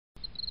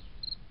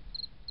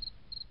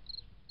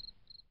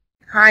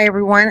Hi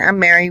everyone, I'm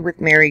Mary with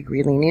Mary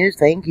Greeley News.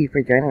 Thank you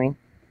for joining me.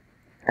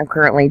 I'm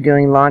currently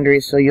doing laundry,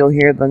 so you'll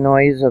hear the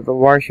noise of the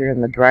washer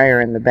and the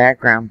dryer in the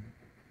background.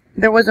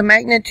 There was a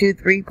magnitude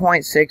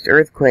 3.6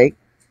 earthquake,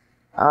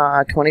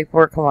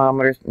 24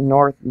 kilometers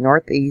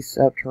northeast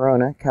of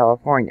Corona,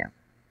 California.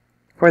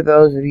 For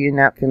those of you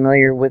not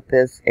familiar with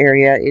this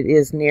area, it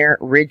is near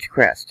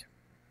Ridgecrest.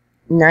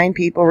 9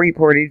 people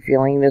reported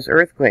feeling this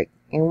earthquake.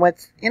 And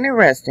what's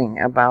interesting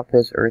about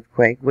this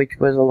earthquake, which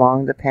was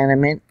along the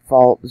Panamint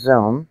Fault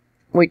zone,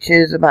 which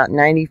is about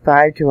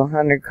 95 to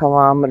 100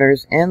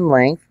 kilometers in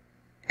length,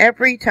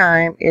 every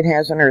time it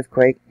has an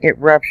earthquake, it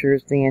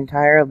ruptures the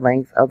entire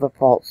length of the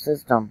fault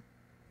system.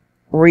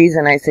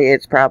 Reason I say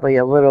it's probably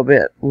a little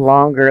bit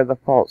longer, the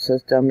fault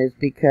system, is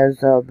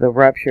because of the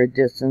rupture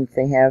distance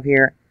they have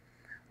here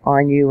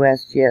on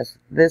USGS.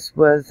 This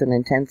was an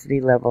intensity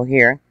level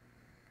here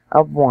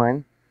of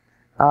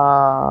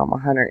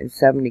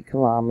 170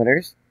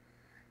 kilometers.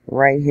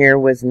 Right here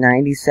was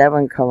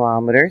 97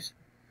 kilometers.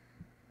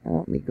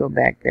 Let me go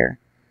back there.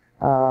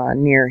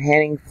 Near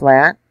Henning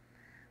Flat,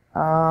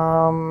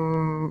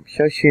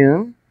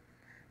 Shoshone,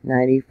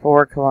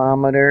 94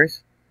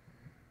 kilometers.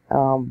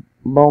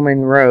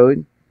 Bowman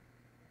Road,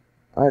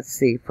 let's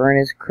see,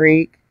 Furnace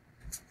Creek,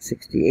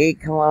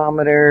 68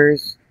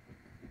 kilometers.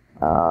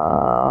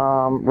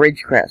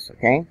 Ridgecrest,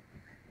 okay?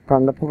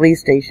 From the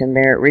police station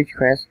there at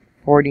Ridgecrest,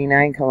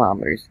 49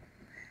 kilometers.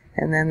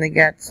 And then they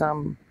got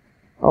some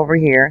over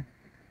here.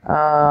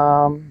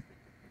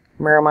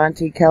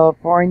 Miramonte,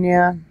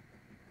 California.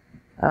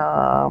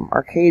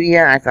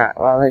 Arcadia. I thought,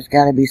 well, there's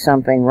got to be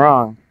something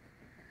wrong.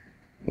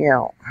 You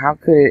know, how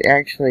could it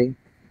actually...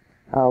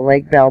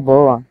 Lake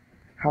Balboa.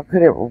 How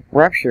could it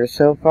rupture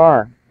so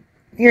far?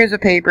 Here's a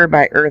paper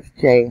by Earth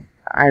J.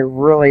 I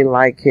really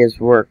like his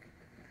work.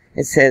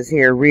 It says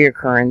here,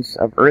 reoccurrence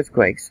of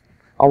earthquakes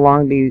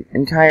along the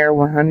entire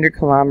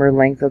 100-kilometer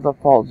length of the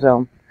fault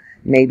zone,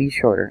 maybe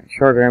shorter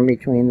in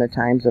between the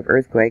times of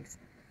earthquakes.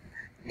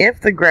 If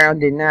the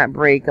ground did not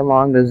break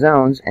along the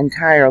zone's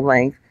entire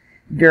length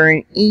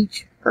during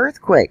each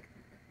earthquake.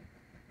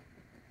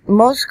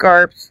 Most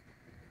scarps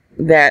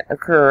that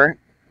occur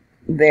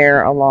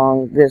there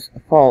along this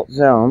fault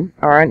zone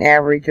are on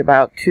average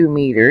about 2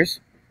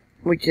 meters,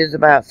 which is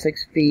about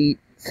 6 feet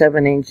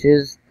 7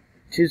 inches,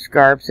 2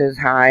 scarps as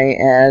high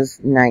as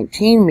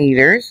 19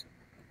 meters,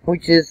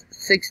 which is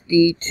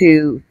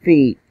 62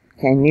 feet.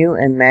 Can you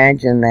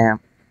imagine that?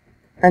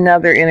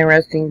 Another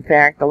interesting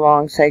fact,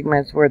 along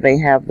segments where they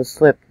have the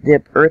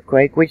slip-dip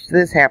earthquake, which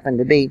this happened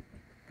to be,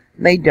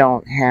 they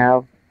don't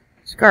have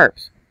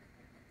scarps.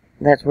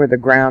 That's where the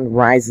ground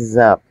rises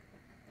up.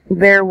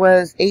 There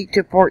was 8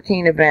 to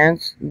 14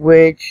 events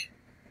which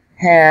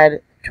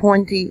had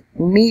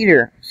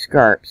 20-meter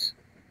scarps.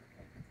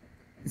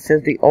 It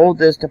says the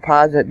oldest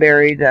deposit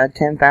buried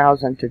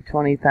 10,000 to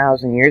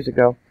 20,000 years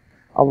ago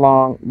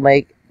along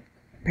Lake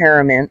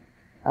Panamint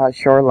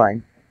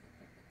shoreline.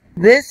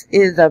 This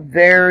is a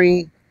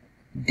very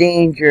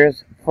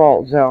dangerous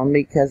fault zone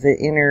because it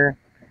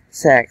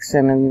intersects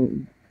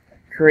and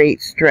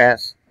creates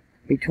stress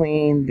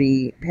between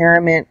the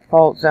Panamint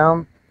Fault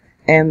Zone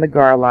and the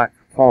Garlock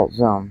Fault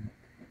Zone.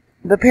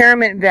 The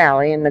Panamint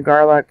Valley and the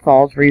Garlock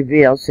Faults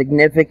reveal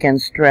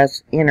significant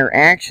stress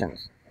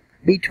interactions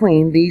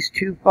between these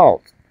two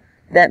faults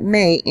that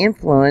may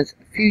influence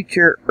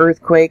future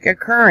earthquake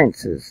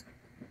occurrences.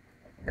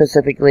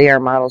 Specifically, our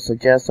model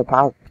suggests a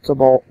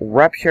possible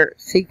rupture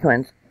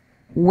sequence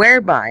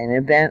whereby an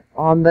event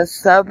on the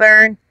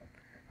southern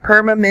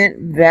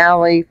Panamint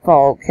Valley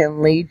Fault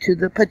can lead to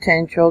the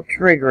potential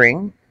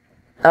triggering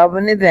of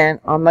an event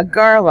on the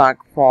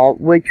Garlock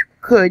Fault, which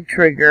could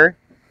trigger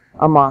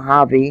a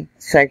Mojave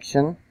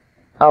section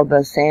of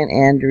the San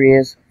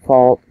Andreas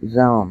Fault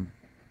zone.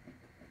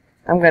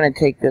 I'm going to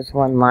take this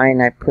one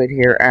line I put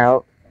here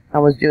out. I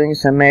was doing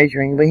some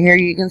measuring, but here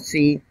you can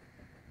see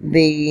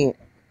the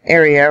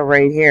area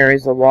right here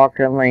is the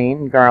Walker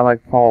Lane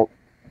Garlock Fault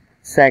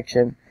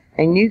section,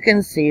 and you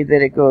can see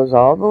that it goes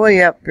all the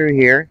way up through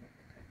here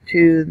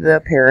to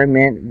the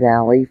Panamint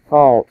Valley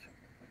Fault.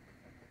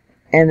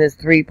 And this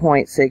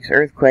 3.6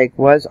 earthquake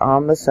was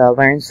on the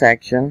southern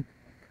section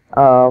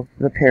of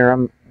the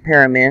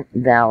Panamint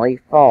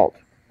Valley Fault.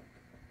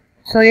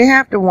 So you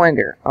have to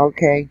wonder,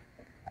 okay,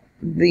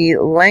 the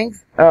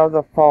length of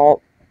the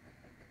fault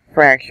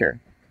fracture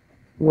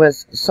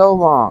was so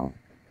long,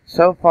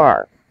 so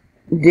far.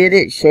 Did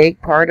it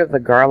shake part of the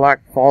Garlock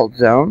Fault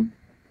zone?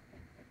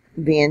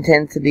 The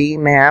intensity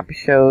map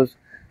shows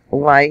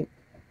light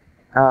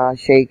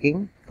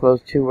shaking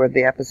close to where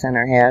the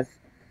epicenter has,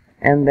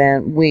 and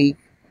then weak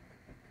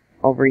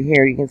over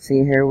here. You can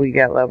see here we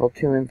got level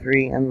 2 and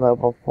 3 and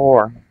level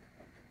 4.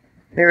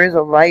 There is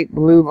a light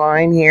blue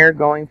line here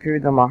going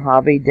through the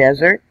Mojave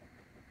Desert.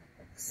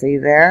 See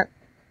that?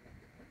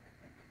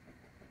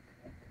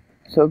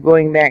 So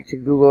going back to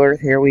Google Earth,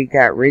 here we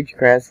got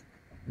Ridgecrest.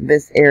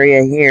 This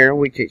area here,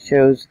 which it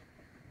shows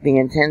the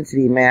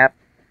intensity map,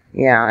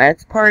 yeah,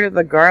 that's part of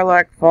the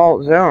Garlock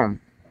Fault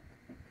zone.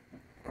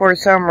 For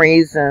some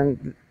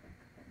reason,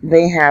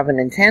 they have an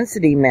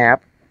intensity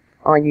map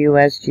on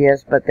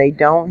USGS, but they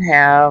don't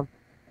have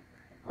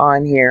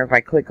on here, if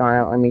I click on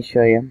it, let me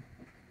show you,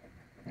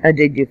 a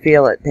Did You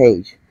Feel It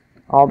page.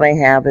 All they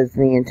have is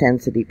the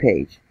intensity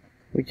page,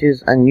 which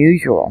is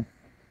unusual.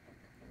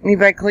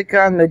 If I click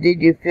on the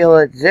Did You Feel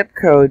It zip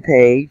code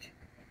page,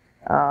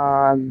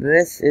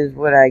 this is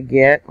what I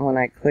get when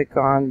I click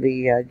on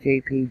the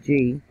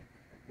JPG.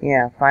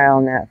 Yeah,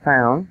 file not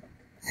found.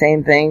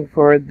 Same thing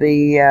for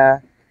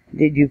the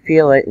Did You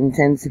Feel It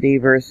intensity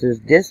versus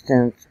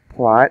distance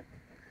plot.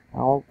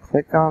 I'll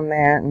click on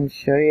that and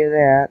show you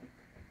that.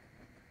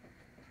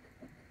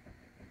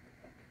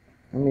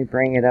 Let me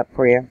bring it up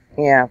for you.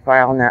 Yeah,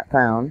 file not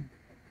found.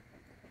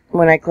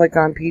 When I click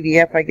on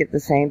PDF, I get the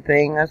same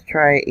thing. Let's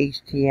try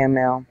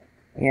HTML.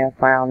 Yeah,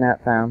 file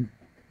not found.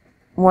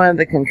 One of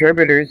the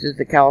contributors is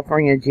the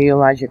California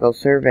Geological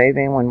Survey. If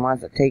anyone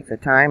wants to take the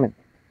time and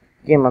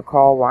give them a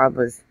call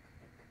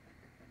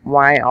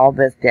why all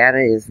this data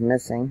is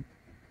missing.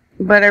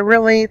 But I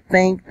really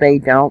think they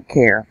don't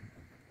care.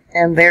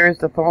 And there's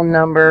the phone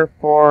number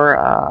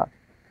for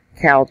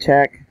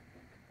Caltech.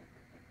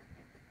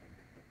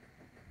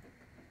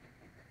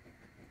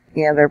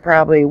 Yeah, they're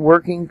probably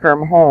working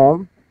from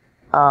home.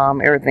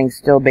 Everything's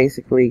still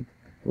basically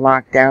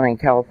locked down in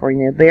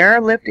California. They are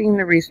lifting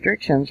the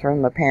restrictions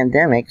from the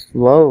pandemic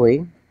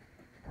slowly.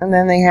 And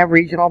then they have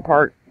regional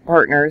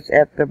partners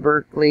at the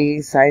Berkeley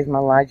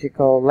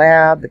Seismological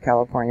Lab, the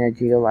California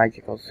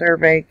Geological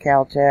Survey,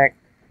 Caltech,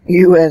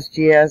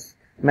 USGS,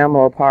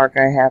 Menlo Park.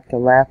 I have to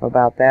laugh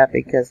about that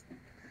because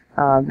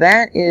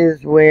that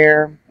is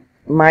where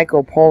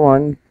Michael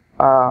Pollan,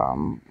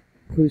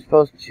 who's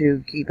supposed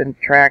to keep in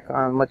track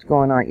on what's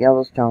going on at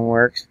Yellowstone,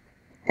 works.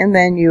 And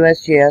then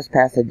USGS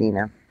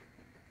Pasadena.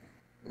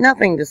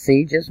 Nothing to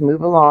see, just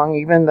move along,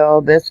 even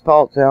though this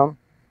fault zone,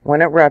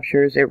 when it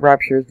ruptures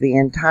the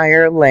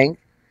entire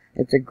length.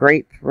 It's a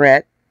great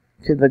threat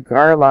to the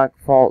Garlock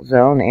fault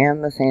zone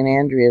and the San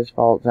Andreas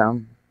fault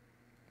zone.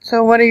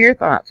 So what are your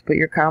thoughts? Put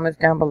your comments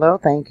down below.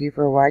 Thank you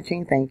for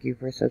watching. Thank you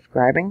for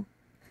subscribing.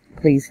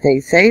 Please stay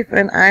safe,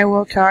 and I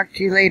will talk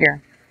to you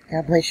later.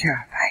 God bless you.